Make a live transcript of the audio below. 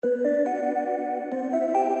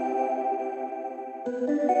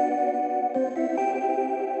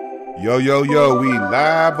Yo, yo, yo, we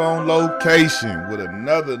live on location with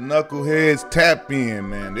another Knuckleheads Tap In,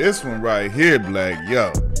 man. This one right here, Black,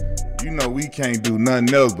 yo. You know we can't do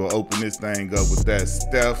nothing else but open this thing up with that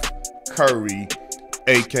Steph Curry,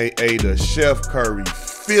 a.k.a. the Chef Curry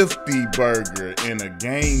 50 burger in a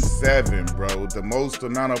Game 7, bro. The most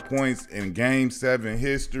amount of points in Game 7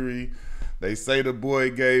 history. They say the boy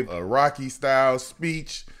gave a Rocky-style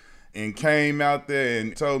speech and came out there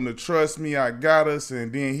and told him to trust me, I got us.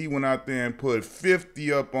 And then he went out there and put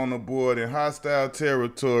 50 up on the board in hostile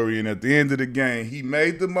territory. And at the end of the game, he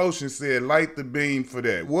made the motion, said, light the beam for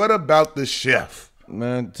that. What about the Chef?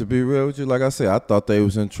 Man, to be real with you, like I said, I thought they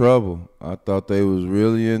was in trouble. I thought they was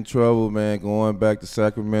really in trouble, man, going back to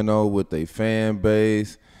Sacramento with their fan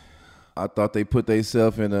base. I thought they put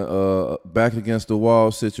themselves in a back against the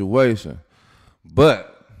wall situation. But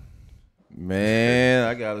man,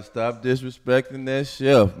 I gotta stop disrespecting that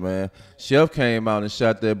Chef, man. Chef came out and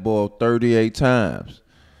shot that ball 38 times.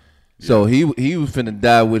 Yeah. So he was finna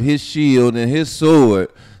die with his shield and his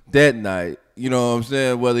sword that night. You know what I'm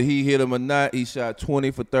saying? Whether he hit him or not, he shot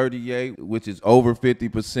 20 for 38, which is over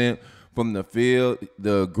 50% from the field.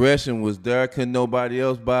 The aggression was there. Couldn't nobody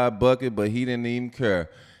else buy a bucket, but he didn't even care.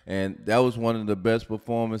 And that was one of the best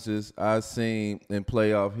performances I've seen in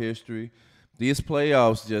playoff history. These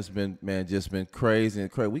playoffs just been crazy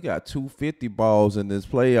and crazy. We got 250 balls in this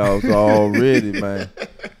playoffs already, man.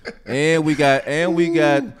 And we got a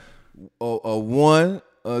 1,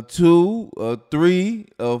 a 2, a 3,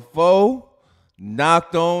 a 4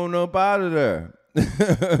 knocked on up out of there.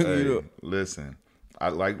 Hey, listen, I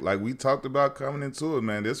like we talked about coming into it,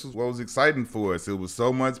 man. This was what was exciting for us. It was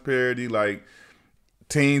so much parity, like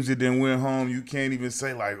teams that then went home, you can't even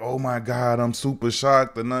say like, oh my God, I'm super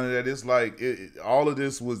shocked or none of that. It's like all of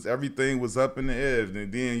this was, everything was up in the air.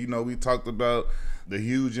 And then, you know, we talked about the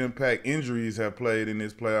huge impact injuries have played in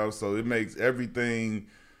this playoff. So it makes everything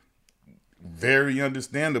very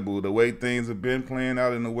understandable, the way things have been playing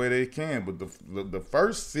out in the way they can. But the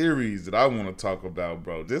first series that I want to talk about,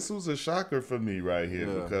 bro, this was a shocker for me right here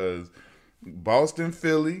because Boston,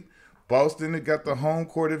 Philly, Boston had got the home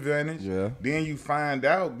court advantage. Yeah. Then you find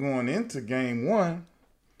out going into Game 1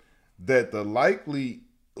 that the likely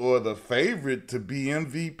or the favorite to be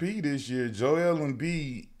MVP this year, Joel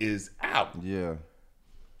Embiid, is out. Yeah.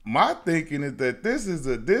 My thinking is that this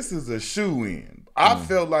is a shoe-in. I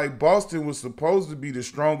felt like Boston was supposed to be the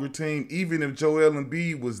stronger team even if Joel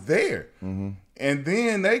Embiid was there. Mm-hmm. And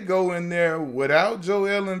then they go in there without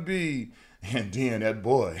Joel Embiid. And then that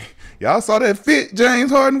boy, y'all saw that fit James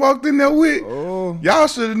Harden walked in there with? Oh. Y'all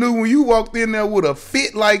should have knew when you walked in there with a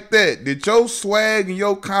fit like that your swag and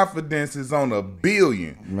your confidence is on a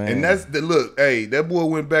billion. Man. And that's the look. Hey, that boy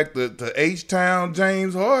went back to H-Town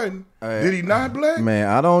James Harden. Did he not, Black? Man,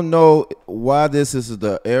 I don't know why this is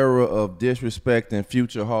the era of disrespecting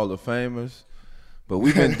future Hall of Famers. But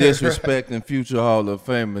we've been disrespecting future Hall of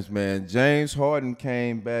Famers, man. James Harden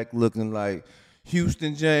came back looking like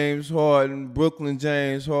Houston James Harden, Brooklyn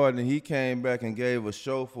James Harden. He came back and gave a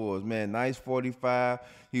show for us, man. Nice 45.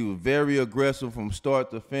 He was very aggressive from start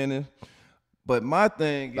to finish. But my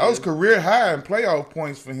thing that was career high in playoff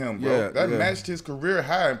points for him, bro. Yeah, that matched his career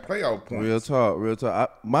high in playoff points. Real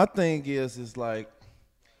talk. My thing is like,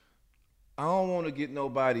 I don't want to get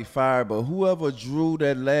nobody fired, but whoever drew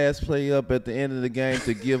that last play up at the end of the game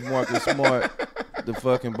to give Marcus Smart the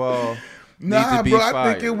fucking ball. Nah, bro.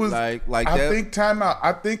 I think it was like I think timeout.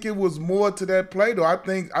 I think it was more to that play though. I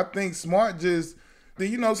think Smart just,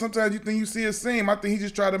 you know, sometimes you think you see a seam. I think he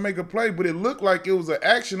just tried to make a play, but it looked like it was an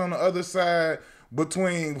action on the other side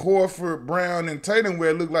between Horford, Brown, and Tatum, where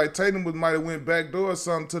it looked like Tatum might have went backdoor or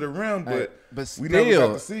something to the rim, but still, we never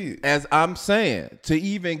got to see it. As I'm saying, to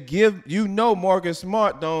even give, you know, Marcus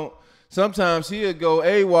Smart don't. Sometimes he'll go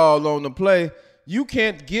AWOL on the play. You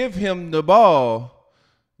can't give him the ball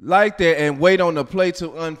like that and wait on the play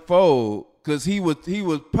to unfold, because he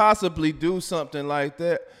would possibly do something like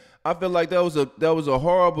that. I feel like that was a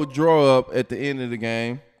horrible draw up at the end of the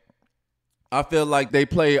game. I feel like they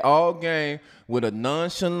played all game with a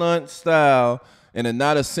nonchalant style and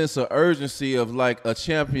not a sense of urgency of like a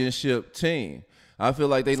championship team. I feel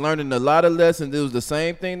like they learned a lot of lessons. It was the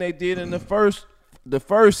same thing they did in the first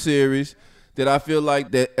series, that I feel like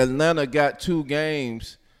that Atlanta got 2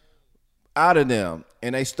 games out of them.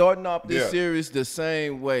 And they starting off this series the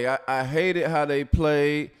same way. I hated how they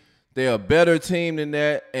played. They're a better team than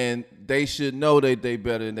that, and they should know that they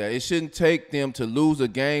better than that. It shouldn't take them to lose a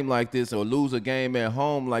game like this or lose a game at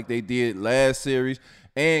home like they did last series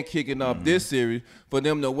and kicking off this series for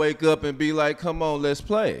them to wake up and be like, come on, let's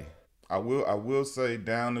play. I will say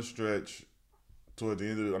down the stretch, toward the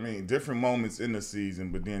end of different moments in the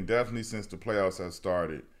season, but then definitely since the playoffs have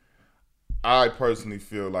started, I personally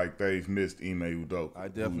feel like they've missed Ime Udoka. I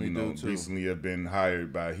definitely do too. Recently have been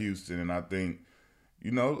hired by Houston, and I think,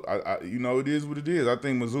 it is what it is. I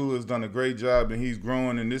think Mazzulla has done a great job, and he's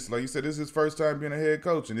growing. And this, like you said, this is his first time being a head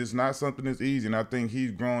coach, and it's not something that's easy. And I think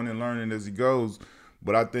he's growing and learning as he goes.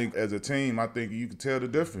 But I think as a team, I think you can tell the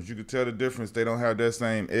difference. You can tell the difference. They don't have that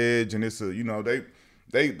same edge, and it's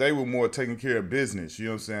they were more taking care of business, you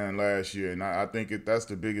know what I'm saying, last year. And I think that's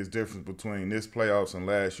the biggest difference between this playoffs and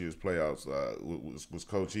last year's playoffs was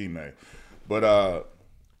Coach Ime. But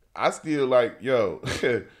I still like,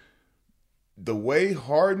 the way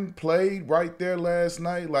Harden played right there last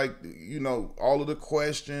night, like, all of the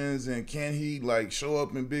questions and can he, like, show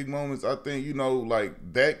up in big moments, I think,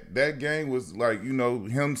 like, that game was, like,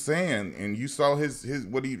 him saying, and you saw his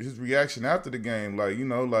reaction after the game, like,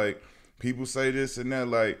 like, people say this and that,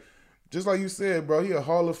 like, just like you said, bro, he a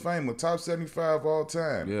Hall of Famer, top 75 all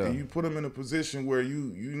time. Yeah. And you put him in a position where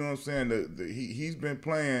you know what I'm saying, he's been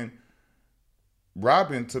playing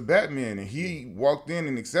Robin to Batman, and he walked in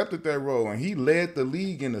and accepted that role, and he led the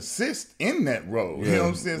league in assists in that role. Yeah. You know what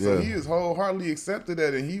I'm saying? So he has wholeheartedly accepted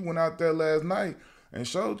that, and he went out there last night and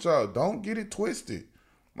showed y'all, don't get it twisted.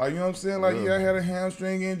 Like, you know what I'm saying? Like, I had a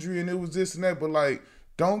hamstring injury, and it was this and that, but, like,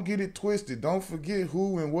 don't get it twisted. Don't forget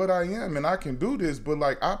who and what I am, and I can do this, but,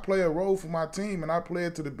 like, I play a role for my team, and I play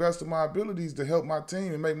it to the best of my abilities to help my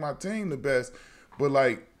team and make my team the best. But,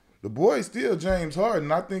 like, the boy's still James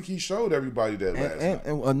Harden. I think he showed everybody that last night.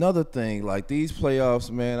 And another thing, like these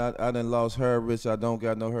playoffs, man, I done lost her, Rich. I don't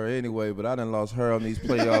got no her anyway, but I done lost her on these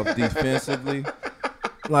playoffs defensively.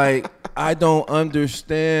 Like, I don't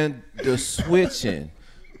understand the switching.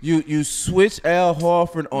 You switch Al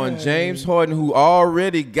Horford on James Harden, who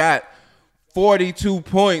already got 42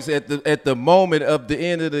 points at the moment of the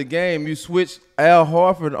end of the game. You switch Al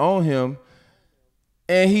Horford on him,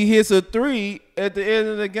 and he hits a three at the end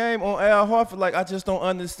of the game on Al Horford. Like, I just don't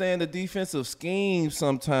understand the defensive scheme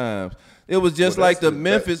sometimes. It was just like the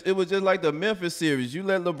Memphis. It was just like the Memphis series. You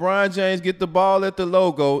let LeBron James get the ball at the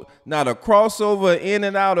logo, not a crossover, in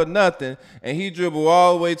and out or nothing, and he dribbled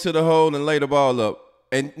all the way to the hole and lay the ball up.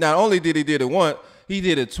 And not only did he did it once, he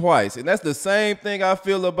did it twice. And that's the same thing I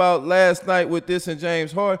feel about last night with this and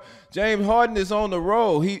James Harden. James Harden is on the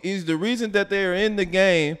roll. He's the reason that they're in the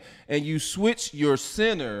game, and you switch your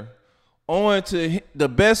center on to the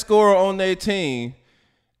best scorer on their team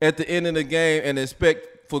at the end of the game and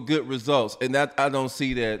expect for good results. And that I don't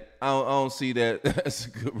see that. I don't see that as a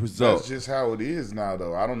good result. That's just how it is now,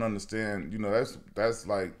 though. I don't understand. That's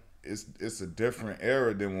like it's a different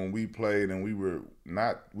era than when we played and we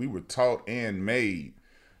were taught and made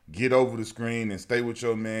get over the screen and stay with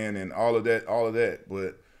your man and all of that.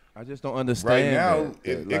 But I just don't understand. Right now,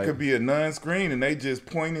 that. It could be a non-screen and they just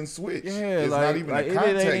point and switch. Yeah, it's not even a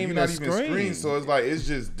contact. You're not even screen. So it's like it's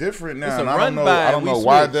just different now. And I don't know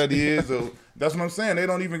why that is. Or, that's what I'm saying. They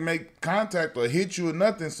don't even make contact or hit you or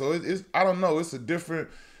nothing. So it's I don't know.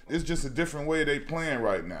 It's just a different way they playing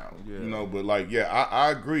right now. Yeah. But like,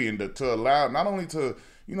 I agree. And to allow, not only to,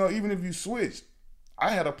 even if you switch, I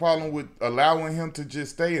had a problem with allowing him to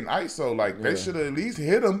just stay in ISO. Like, they should have at least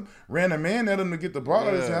hit him, ran a man at him to get the ball.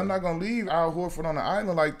 I'm not going to leave Al Horford on the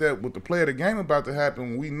island like that with the play of the game about to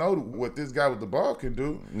happen. We know what this guy with the ball can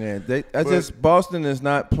do. Yeah, Boston is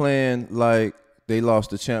not playing like they lost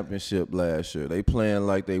the championship last year. They playing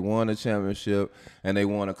like they won a championship and they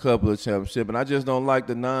won a couple of championships. And I just don't like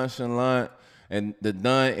the nonchalant and the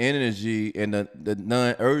non-energy and the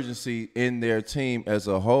non-urgency in their team as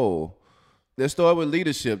a whole. That started with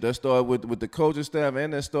leadership. That started with the coaching staff,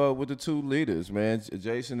 and that started with the two leaders, man,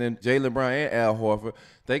 Jason and Jaylen Brown and Al Horford.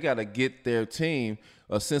 They got to get their team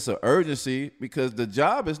a sense of urgency because the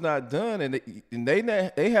job is not done, and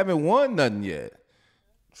they haven't won nothing yet.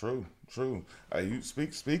 True.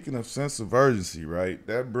 Speaking of sense of urgency, right?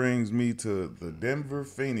 That brings me to the Denver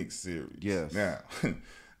Phoenix series. Yes. Now,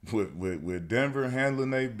 with Denver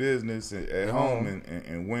handling their business at home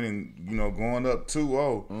and winning, going up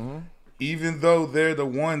 2-0. Mm-hmm. Even though they're the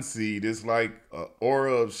 1 seed, it's like an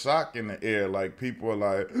aura of shock in the air. Like, people are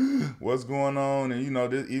like, what's going on? And,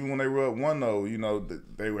 even when they were up 1-0,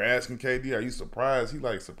 they were asking KD, are you surprised? He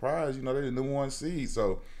like, surprised? They're the 1 seed.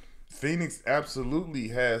 So, Phoenix absolutely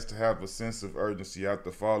has to have a sense of urgency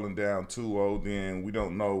after falling down 2-0. Then we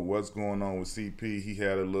don't know what's going on with CP. He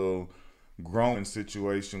had a little growing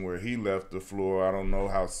situation where he left the floor. We don't know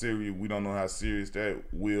how serious that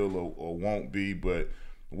will or won't be, but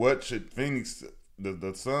what should Phoenix,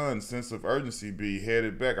 the Suns' sense of urgency be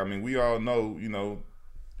headed back? I mean, we all know,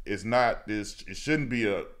 it's not this. It shouldn't be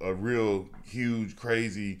a real huge,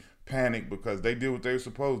 crazy panic because they did what they were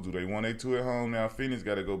supposed to do. They won their 2 at home. Now Phoenix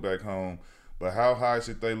got to go back home. But how high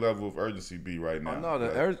should their level of urgency be right now? Oh, no,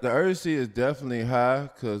 the urgency is definitely high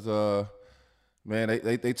because, man,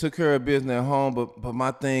 they took care of business at home. But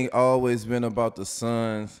my thing always been about the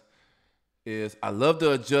Suns is I love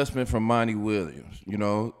the adjustment from Monty Williams. You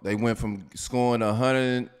know, they went from scoring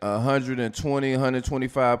 120,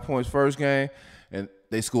 125 points first game, and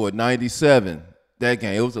they scored 97 that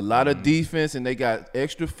game. It was a lot of defense, and they got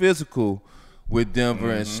extra physical with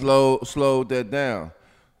Denver and slowed that down.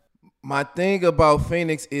 My thing about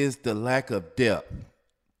Phoenix is the lack of depth,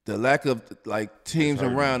 the lack of like teams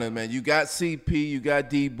around them. Man, you got CP, you got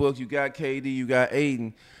D-Book, you got KD, you got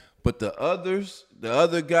Aiden, but the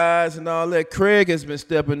other guys and all that. Craig has been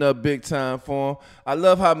stepping up big time for him. I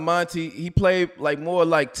love how Monty he played like more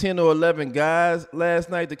like 10 or 11 guys last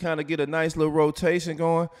night to kind of get a nice little rotation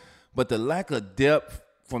going. But the lack of depth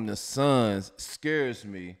from the Suns scares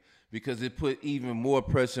me because it put even more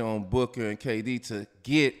pressure on Booker and KD to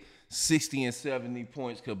get 60 and 70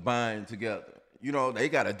 points combined together. You know, they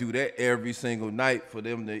got to do that every single night for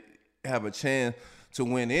them to have a chance to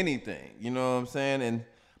win anything. You know what I'm saying? And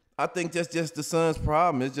I think that's just the Suns'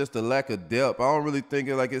 problem. It's just the lack of depth. I don't really think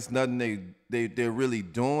it's nothing they're really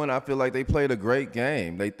doing. I feel like they played a great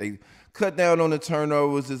game. They cut down on the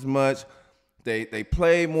turnovers as much. They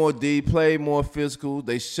played more deep, played more physical.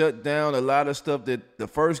 They shut down a lot of stuff that the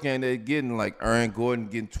first game they're getting, like Aaron Gordon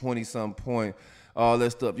getting 20-some points. All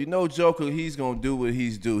that stuff. You know, Joker, he's going to do what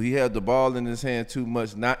he's do. He had the ball in his hand too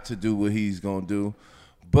much not to do what he's going to do.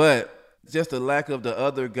 But just the lack of the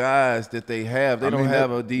other guys that they have, they don't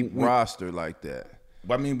have a deep roster like that.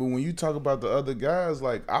 But when you talk about the other guys,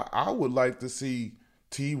 like I would like to see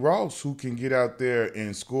T. Ross, who can get out there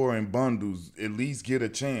and score in bundles, at least get a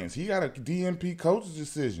chance. He got a DNP coach's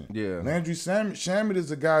decision. Yeah. Landry Shamet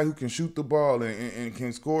is a guy who can shoot the ball and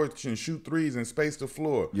can score and shoot threes and space the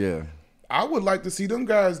floor. Yeah. I would like to see them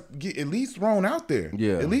guys get at least thrown out there.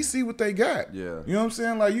 Yeah. At least see what they got. Yeah. You know what I'm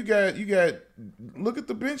saying? Like you got look at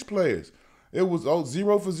the bench players. It was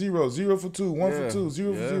 0 for 0, 0 for 2, 1 for 2,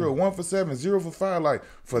 0 for 0, 1 for 7, 0 for 5. Like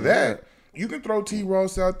for that, you can throw T.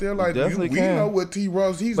 Ross out there. Like we know what T.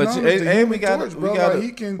 Ross he's known as the human torch,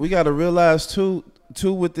 bro. We got to realize too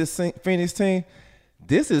with this Phoenix team.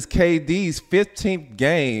 This is KD's 15th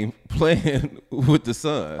game playing with the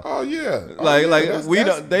Suns. Oh yeah,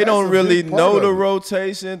 they don't really know the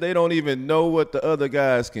rotation. They don't even know what the other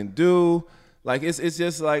guys can do. Like it's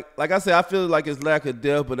just like I said, I feel like it's lack of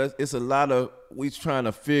depth, but it's a lot of we trying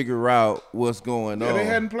to figure out what's going on. Yeah, they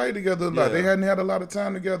hadn't played together a lot. They hadn't had a lot of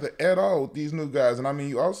time together at all with these new guys. And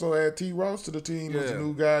you also add T. Ross to the team as a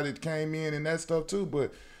new guy that came in and that stuff too.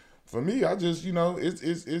 But for me, I just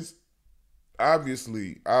it's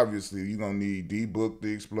obviously you're gonna need D-Book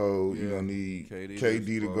to explode. You're gonna need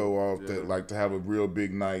KD to go off to have a real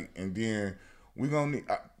big night, and then we're gonna need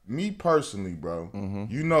me personally, bro.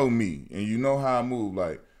 You know me, and you know how I move.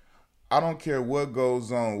 Like I don't care what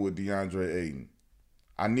goes on with DeAndre Ayton.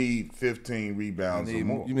 I need 15 rebounds or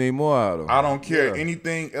more. You need more out of him. I don't care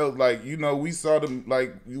anything else. Like we saw them.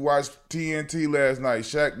 Like you watched TNT last night.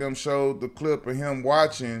 Shaq them showed the clip of him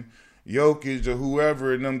watching Jokic or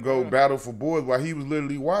whoever and them go battle for boards while he was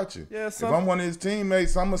literally watching. Yeah, if I'm one of his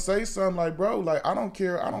teammates, I'm gonna say something like, bro, like I don't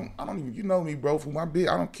care. I don't even, you know me, bro, for my bid.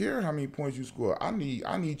 I don't care how many points you score. I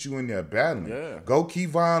need you in there battling. Yeah. Go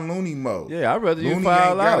Kevon Looney mode. Yeah, I'd rather Looney you foul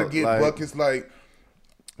ain't gotta get buckets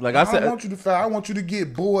like I said, I want you to foul. I want you to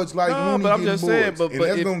get boards like Looney but I'm getting just boards. saying, but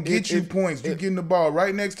that's gonna get you points. You getting the ball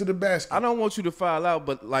right next to the basket. I don't want you to foul out,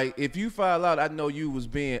 but like if you foul out, I know you was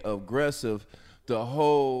being aggressive the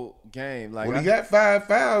whole game. Like he got 5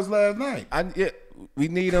 fouls last night. We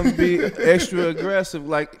need him to be extra aggressive.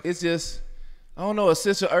 Like it's just, I don't know, a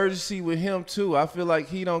sense of urgency with him too. I feel like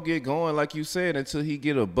he don't get going, like you said, until he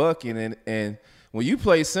get a bucket. And when you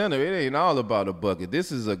play center, it ain't all about a bucket.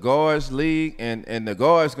 This is a guards league, and the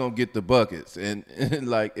guards gonna get the buckets, and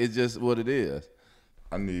like it's just what it is.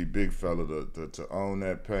 I need big fella to own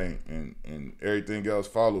that paint and everything else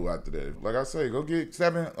follow after that. Like I say, go get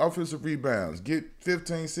 7 offensive rebounds. Get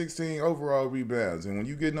 15, 16 overall rebounds. And when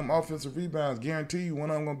you get them offensive rebounds, guarantee you one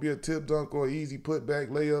of them going to be a tip dunk or easy putback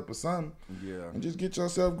layup or something. Yeah. And just get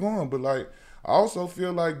yourself going. But, like, I also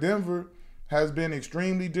feel like Denver has been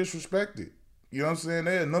extremely disrespected. You know what I'm saying?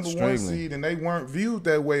 They're a number 1 seed, and they weren't viewed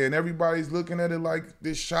that way. And everybody's looking at it like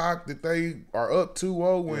this shock that they are up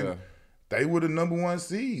 2-0 when they were the number 1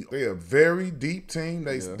 seed. They're a very deep team.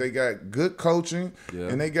 They got good coaching,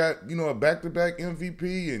 and they got a back-to-back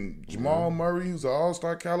MVP and Jamal Murray, who's an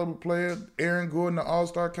all-star caliber player. Aaron Gordon, an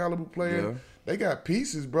all-star caliber player. they got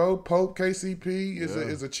pieces, bro. Pope KCP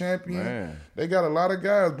is a champion. Man. They got a lot of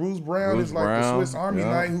guys. Bruce Brown is like the Swiss Army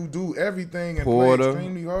knife who do everything and play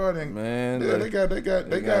extremely hard. And man, yeah, they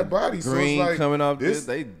got bodies. Green so it's like coming up this,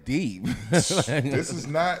 they deep. this is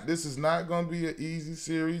not going to be an easy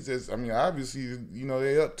series. Obviously,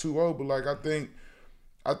 they up 2-0, but like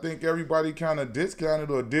I think everybody kind of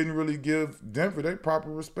discounted or didn't really give Denver their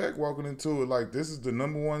proper respect walking into it. Like, this is the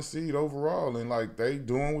number 1 seed overall, and like they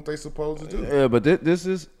doing what they supposed to do. Yeah, but this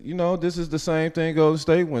is the same thing Golden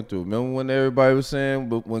State went through. Remember when everybody was saying,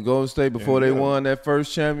 but when Golden State before they won that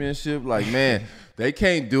first championship, like, man, they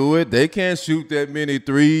can't do it. They can't shoot that many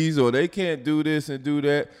threes, or they can't do this and do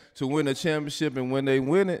that to win a championship. And when they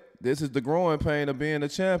win it, this is the growing pain of being a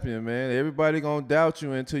champion, man. Everybody gonna doubt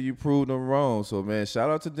you until you prove them wrong. So, man,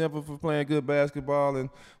 shout out to Denver for playing good basketball and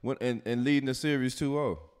leading the series 2-0.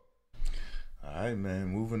 All right, man.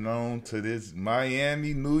 Moving on to this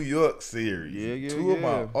Miami-New York series. Yeah, Two of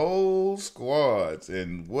my old squads.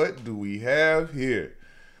 And what do we have here?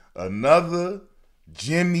 Another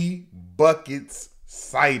Jimmy Buckets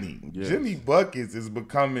sighting. Yes. Jimmy Buckets is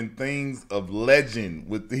becoming things of legend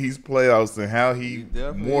with these playoffs and how he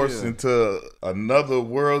morphs into another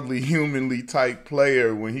worldly, humanly type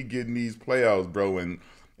player when he get in these playoffs, bro. And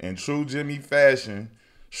in true Jimmy fashion,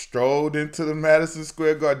 strolled into the Madison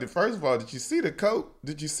Square Garden. First of all, did you see the coat?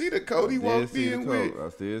 Did you see the coat he walked in with? I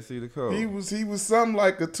still see the coat. He was something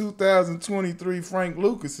like a 2023 Frank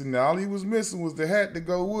Lucas, and all he was missing was the hat to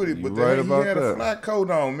go with it. But then he had a flat coat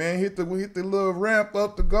on, man. Hit the little ramp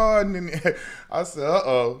up the garden, and I said,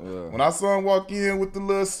 uh-oh. When I saw him walk in with the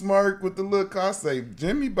little smirk, with the look, I say,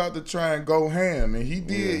 Jimmy about to try and go ham, and he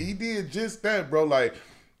did. He did just that, bro. Like,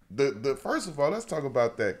 The first of all, let's talk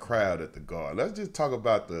about that crowd at the Garden. Let's just talk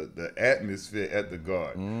about the atmosphere at the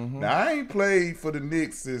Garden. Mm-hmm. Now, I ain't played for the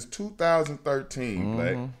Knicks since 2013,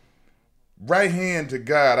 Black. Right hand to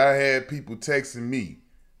God, I had people texting me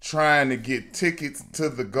trying to get tickets to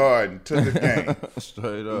the Garden, to the game.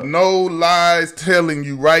 Straight up. No lies telling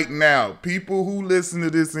you right now. People who listen to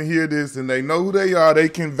this and hear this and they know who they are, they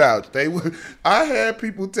can vouch. I had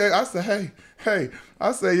people text, I said, hey,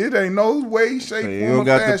 I say it ain't no way, shape, form, or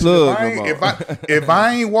fashion. If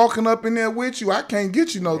I ain't walking up in there with you, I can't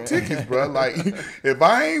get you no tickets, bro. Like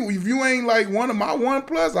if you ain't like one of my one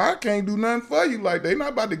plus, I can't do nothing for you. Like they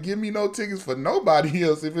not about to give me no tickets for nobody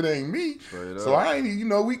else if it ain't me. So I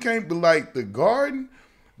ain't, we can't be like the Garden,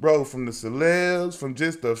 bro. From the celebs, from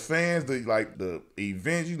just the fans, the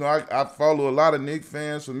events. I follow a lot of Knicks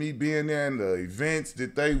fans for me being there and the events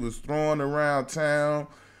that they was throwing around town.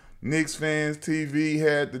 Knicks fans TV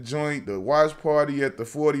had the joint, the watch party at the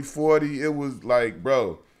 4040. It was like,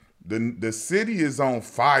 bro, the city is on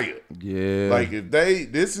fire. Yeah. Like if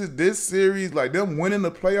this series, like them winning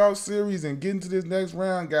the playoff series and getting to this next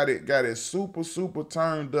round, got it super, super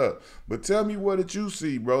turned up. But tell me what did you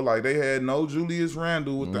see, bro? Like they had no Julius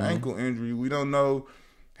Randle with the ankle injury. We don't know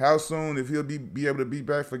how soon if he'll be able to be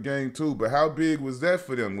back for game 2. But how big was that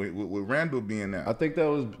for them with Randle being out? I think that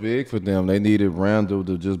was big for them. They needed Randle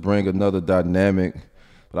to just bring another dynamic.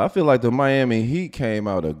 But I feel like the Miami Heat came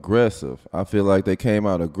out aggressive. I feel like they came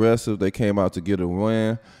out aggressive. They came out to get a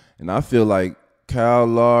win. And I feel like Kyle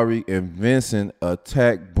Lowry and Vincent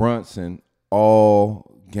attacked Brunson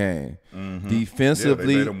all game. Mm-hmm.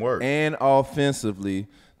 Defensively and offensively.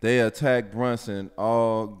 They attacked Brunson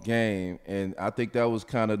all game, and I think that was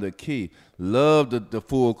kind of the key. Love the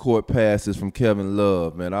full court passes from Kevin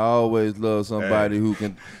Love, man. I always love somebody who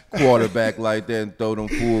can quarterback like that and throw them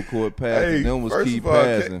full court passes. Them was key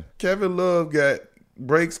passing. Kevin Love got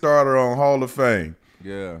break starter on Hall of Fame.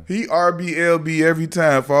 Yeah. He RBLB every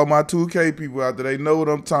time. For all my 2K people out there, they know what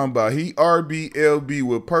I'm talking about. He RBLB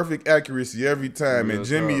with perfect accuracy every time. Real and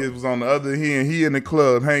Jimmy was on the other end. He in the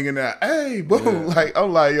club hanging out. Hey, boom. Yeah.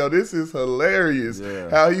 I'm like, yo, this is hilarious. Yeah.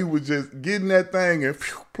 How he was just getting that thing and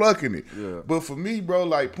plucking it. Yeah. But for me, bro,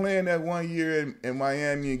 like playing that 1 year in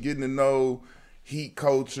Miami and getting to know Heat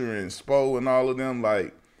culture and Spo and all of them,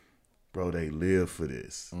 like, bro, they live for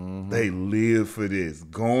this. Mm-hmm. They live for this.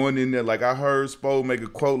 Going in there, like I heard Spo make a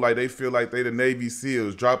quote, like they feel like they the Navy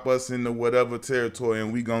SEALs. Drop us into whatever territory,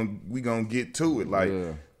 and we gonna get to it. Like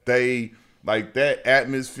they like that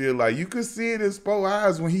atmosphere. Like you could see it in Spo's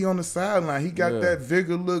eyes when he on the sideline. He got that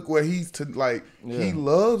vigor look where he's he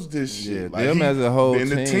loves this shit. Like them as a whole team,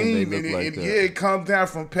 they look like that. Yeah, it comes down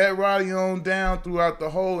from Pat Riley on down throughout the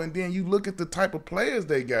whole, and then you look at the type of players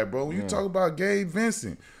they got, bro. When you talk about Gabe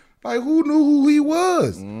Vincent. Like, who knew who he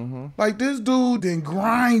was? Mm-hmm. Like, this dude then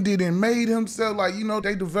grinded and made himself, like,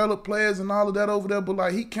 they developed players and all of that over there, but,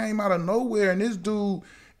 like, he came out of nowhere, and this dude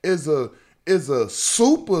is is a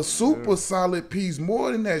super solid piece.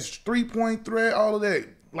 More than that 3-point threat, all of that,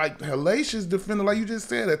 like hellacious defender, like you just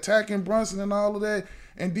said, attacking Brunson and all of that.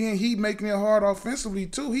 And then he making it hard offensively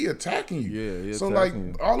too. He attacking you. Yeah, so attacking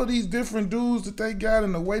like you. all of these different dudes that they got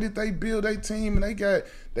and the way that they build their team, and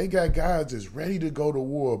they got guys just ready to go to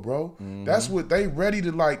war, bro. That's what they ready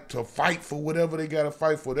to like to fight for whatever they got to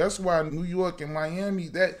fight for. That's why New York and Miami,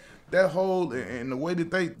 that whole and the way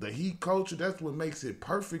that the Heat culture, that's what makes it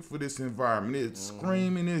perfect for this environment. It's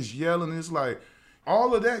screaming, it's yelling, it's like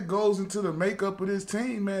all of that goes into the makeup of this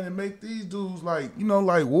team, man, and make these dudes like,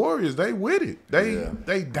 like warriors. They with it.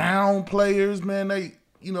 They down players, man. They,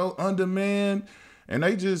 undermanned. And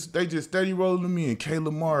they just steady rolling to me and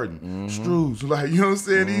Caleb Martin, Struz. Like, you know what I'm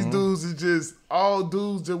saying? These dudes are just all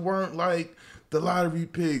dudes that weren't like the lottery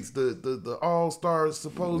picks, the all-stars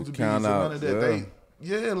supposed to be. So none of that.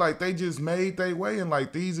 Like they just made their way, and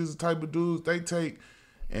like these is the type of dudes they take,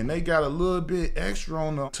 and they got a little bit extra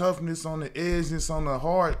on the toughness, on the edgeness, on the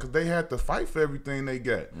heart, because they had to fight for everything they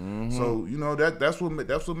got. So that's what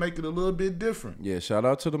make it a little bit different. Yeah, shout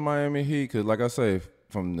out to the Miami Heat, because like I say,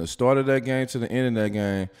 from the start of that game to the end of that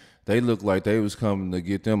game, they looked like they was coming to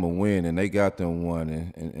get them a win, and they got them one.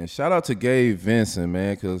 And shout out to Gabe Vincent,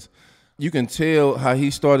 man, because you can tell how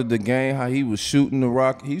he started the game, how he was shooting the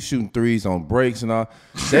rock. He's shooting threes on breaks and all.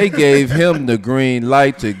 They gave him the green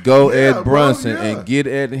light to go at Brunson and get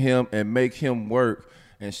at him and make him work.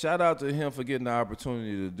 And shout out to him for getting the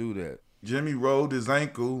opportunity to do that. Jimmy rolled his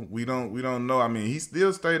ankle. We don't know. I mean, he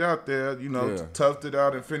still stayed out there, toughed it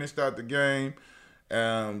out and finished out the game.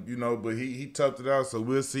 But he toughed it out, so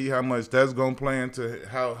we'll see how much that's gonna play into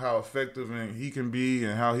how effective and he can be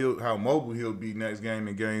and how mobile he'll be next game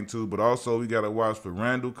in game 2. But also we gotta watch for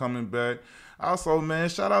Randall coming back. Also, man,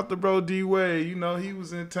 shout out to bro D Wade. He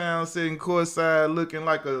was in town sitting courtside looking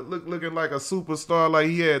like a superstar, like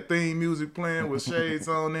he had theme music playing with shades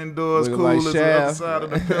on indoors, cool like as the other side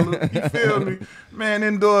of the pillow. You feel me? Man,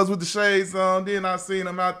 indoors with the shades on. Then I seen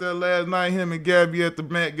him out there last night, him and Gabby at the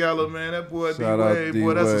Met Gala, man. That boy D Wade,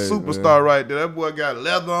 boy, that's a superstar right there. That boy got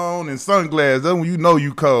leather on and sunglasses. That's when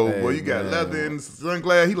you cold, boy. You got leather and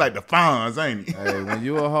sunglasses. He like the Fonz, ain't he? Hey, when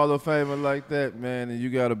you a Hall of Famer like that, man, and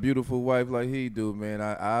you got a beautiful wife like he do, man,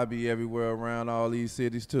 I'll be everywhere around all these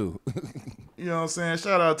cities too. You know what I'm saying?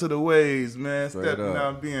 Shout out to the Waves, man. Stepping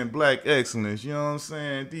out being black excellence. You know what I'm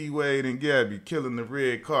saying? D Wade and Gabby killing the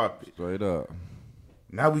red carpet. Straight up.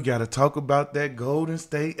 Now we got to talk about that Golden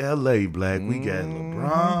State LA, Black. We got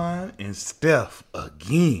LeBron and Steph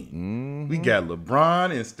again. We got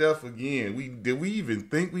LeBron and Steph again. Did we even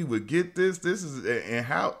think we would get this? And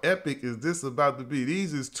how epic is this about to be?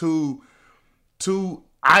 These is two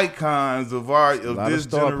icons of this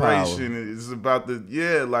generation. Is about to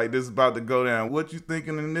this is about to go down. What you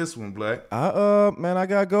thinking in this one, Black? I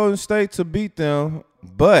got Golden State to beat them,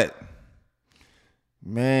 but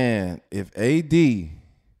man, if AD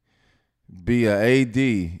be a AD,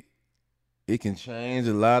 it can change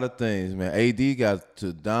a lot of things, man. AD got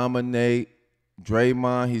to dominate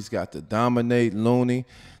Draymond. He's got to dominate Looney.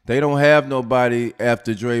 They don't have nobody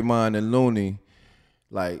after Draymond and Looney.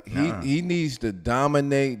 Like, he needs to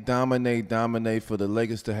dominate for the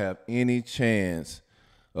Lakers to have any chance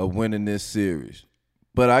of winning this series.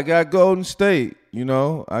 But I got Golden State,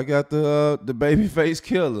 I got the babyface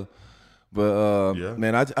killer. But,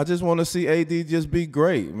 man, I just want to see AD just be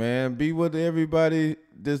great, man. Be what everybody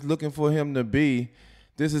that's looking for him to be.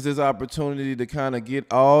 This is his opportunity to kind of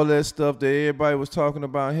get all that stuff that everybody was talking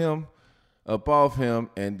about him up off him,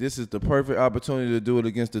 and this is the perfect opportunity to do it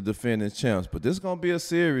against the defending champs. But this is going to be a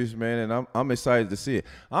series, man, and I'm excited to see it.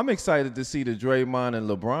 I'm excited to see the Draymond and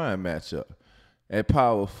LeBron matchup at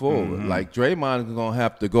power forward. Like, Draymond is going to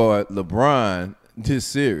have to go at LeBron this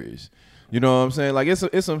series. You know what I'm saying? Like, it's some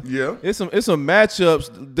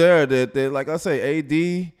matchups there that like I say,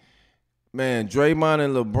 AD, man, Draymond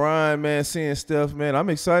and LeBron, man, seeing Steph, man, I'm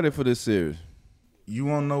excited for this series. You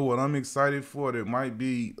want to know what I'm excited for? That might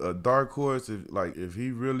be a dark horse. If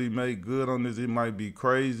he really make good on this, it might be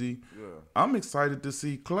crazy. Yeah. I'm excited to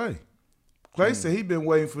see Klay. Klay said he been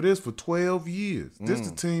waiting for this for 12 years. This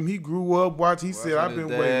the team he grew up watching. He said, I've been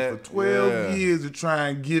waiting for 12 years to try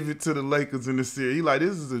and give it to the Lakers in the series. He like,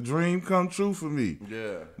 this is a dream come true for me.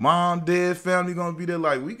 Yeah. Mom, dad, family gonna be there.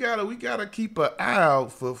 Like, we gotta keep an eye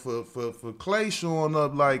out for Klay showing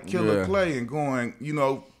up like Killer Klay and going,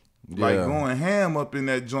 going ham up in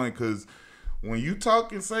that joint, because when you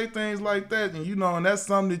talk and say things like that, and and that's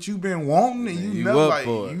something that you've been wanting, and you know, like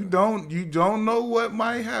you don't know what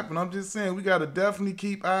might happen. I'm just saying we got to definitely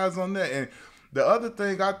keep eyes on that. And the other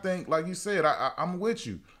thing, I think, like you said, I'm with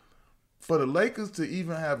you. For the Lakers to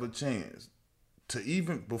even have a chance to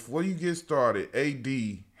even before you get started, AD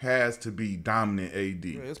has to be dominant AD.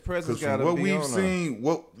 Yeah, his presence got to be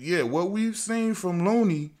what we've seen from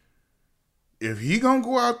Looney. If he gonna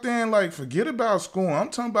go out there and like forget about scoring, I'm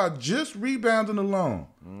talking about just rebounding alone.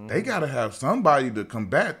 They gotta have somebody to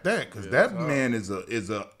combat that, because that man is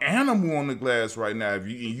a animal on the glass right now. If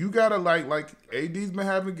you gotta like AD's been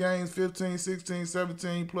having games 15, 16,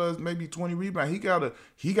 17 plus maybe 20 rebounds. He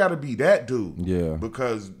gotta be that dude. Yeah.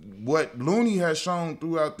 Because what Looney has shown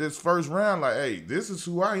throughout this first round, like, hey, this is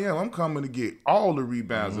who I am. I'm coming to get all the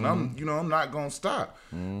rebounds, and I'm not gonna stop.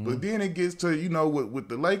 But then it gets to with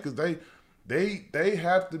the Lakers, They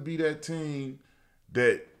have to be that team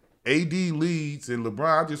that AD leads, and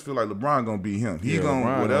LeBron. I just feel like LeBron gonna be him. He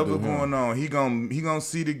gonna whatever going on. He gonna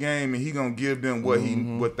see the game, and he gonna give them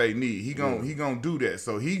what they need. He gonna do that.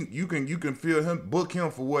 So you can feel him, book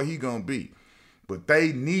him for what he gonna be. But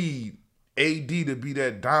they need AD to be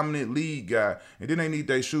that dominant lead guy, and then they need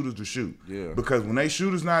their shooters to shoot. Yeah. Because when they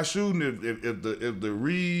shooters not shooting, if the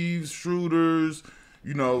Reeves shooters,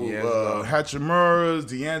 Hachimuras,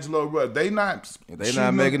 D'Angelo Russell, they not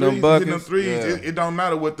making them buckets. Hitting them threes. It don't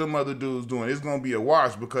matter what them other dudes doing. It's gonna be a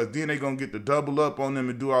wash, because then they gonna get to double up on them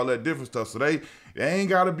and do all that different stuff. So they ain't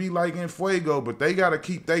gotta be like in Fuego, but they gotta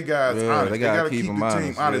keep their guys honest. They gotta keep the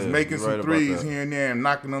team honest, making some threes here and there and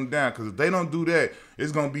knocking them down. Because if they don't do that,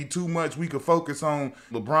 it's gonna be too much. We could focus on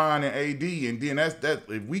LeBron and AD, and then that's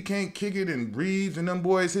if we can't kick it and Reeves and them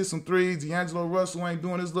boys hit some threes, D'Angelo Russell ain't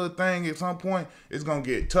doing his little thing, at some point it's gonna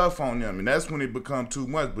get tough on them, and that's when it become too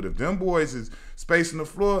much. But if them boys is spacing the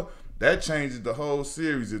floor, that changes the whole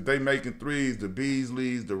series. If they making threes, the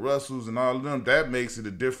Beasleys, the Russells, and all of them, that makes it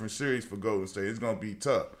a different series for Golden State. It's gonna be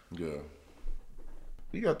tough. Yeah.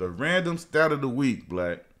 We got the random stat of the week,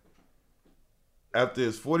 Black. After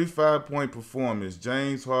his 45-point performance,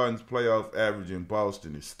 James Harden's playoff average in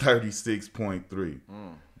Boston is 36.3.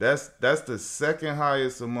 That's the second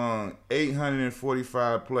highest among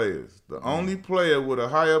 845 players. The only player with a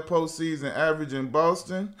higher postseason average in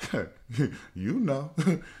Boston,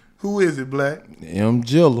 who is it, Black? M.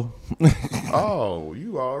 Gilla. Oh,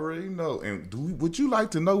 you already know. And would you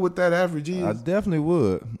like to know what that average is? I definitely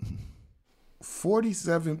would.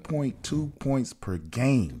 47.2 points per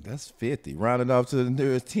game. That's 50. Rounded off to the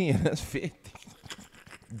nearest 10, that's 50.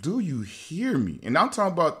 Do you hear me? And I'm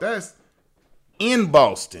talking about that's in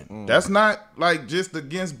Boston. That's not like just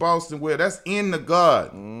against Boston, where that's in the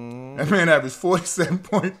Garden. That man averaged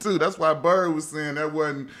 47.2. That's why Bird was saying that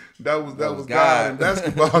was God in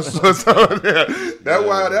basketball shorts over there. That's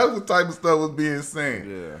why that was type of stuff was being said.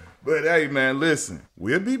 Yeah. But hey, man, listen,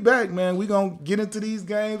 we'll be back, man. We gonna get into these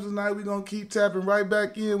games tonight. We gonna keep tapping right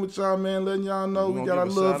back in with y'all, man, letting y'all know we got our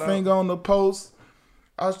little finger on the post.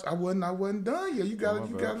 I wasn't done yet. You gotta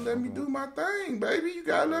let me do my thing, baby. You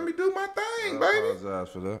gotta let me do my thing, baby. I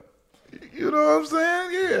apologize for that. You know what I'm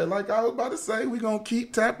saying? Yeah, like I was about to say, we gonna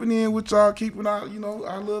keep tapping in with y'all, keeping our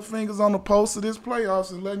little fingers on the pulse of this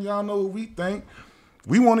playoffs and letting y'all know what we think.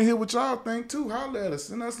 We want to hear what y'all think too. Holler at us.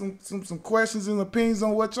 Send us some questions and opinions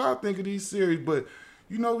on what y'all think of these series. But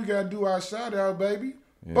we gotta do our shout out, baby.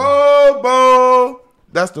 Yeah. Bo.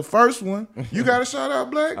 That's the first one. You got a shout out,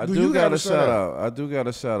 Black? I do got a shout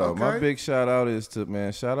out. Okay. My big shout out is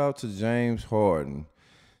shout out to James Harden.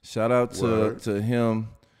 Shout out to him.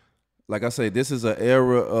 Like I say, this is an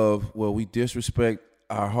era of where we disrespect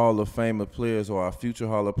our Hall of Famer players or our future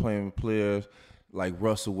Hall of Fame players like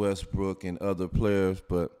Russell Westbrook and other players.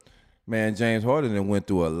 But, man, James Harden went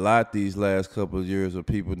through a lot these last couple of years of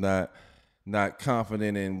people not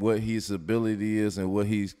confident in what his ability is and what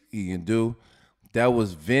he can do. That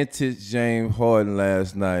was vintage James Harden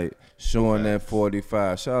last night, showing that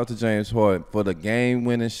 45. Shout out to James Harden for the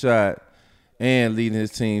game-winning shot and leading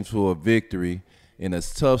his team to a victory in a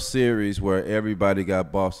tough series where everybody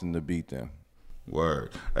got Boston to beat them. Word.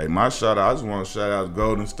 Hey, my shout out, I just want to shout out to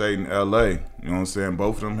Golden State and LA. You know what I'm saying?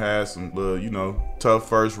 Both of them had some little, tough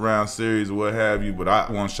first round series or what have you, but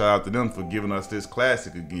I want to shout out to them for giving us this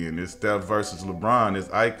classic again. This Steph versus LeBron, this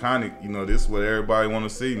iconic, this is what everybody want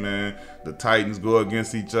to see, man. The Titans go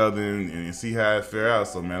against each other and see how it fare out.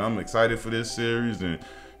 So, man, I'm excited for this series, and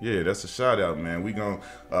yeah, that's a shout out, man. We gonna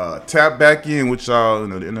tap back in with y'all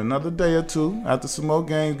in another day or two after some more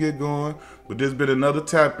games get going. But this been another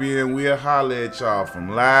tap in. We'll holler at y'all from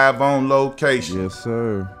live on location. Yes,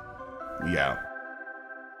 sir. We out.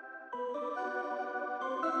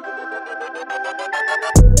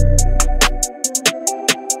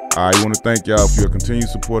 I want to thank y'all for your continued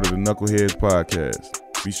support of the Knuckleheads Podcast.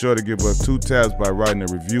 Be sure to give us 2 taps by writing a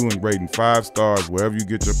review and rating 5 stars wherever you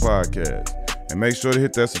get your podcast. And make sure to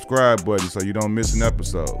hit that subscribe button so you don't miss an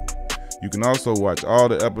episode. You can also watch all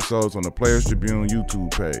the episodes on the Players Tribune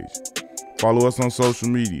YouTube page. Follow us on social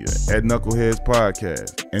media at Knuckleheads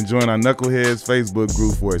Podcast and join our Knuckleheads Facebook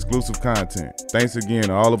group for exclusive content. Thanks again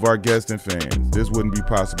to all of our guests and fans. This wouldn't be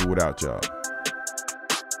possible without y'all.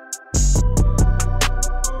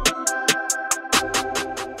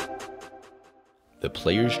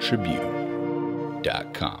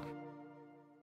 ThePlayersTribune.com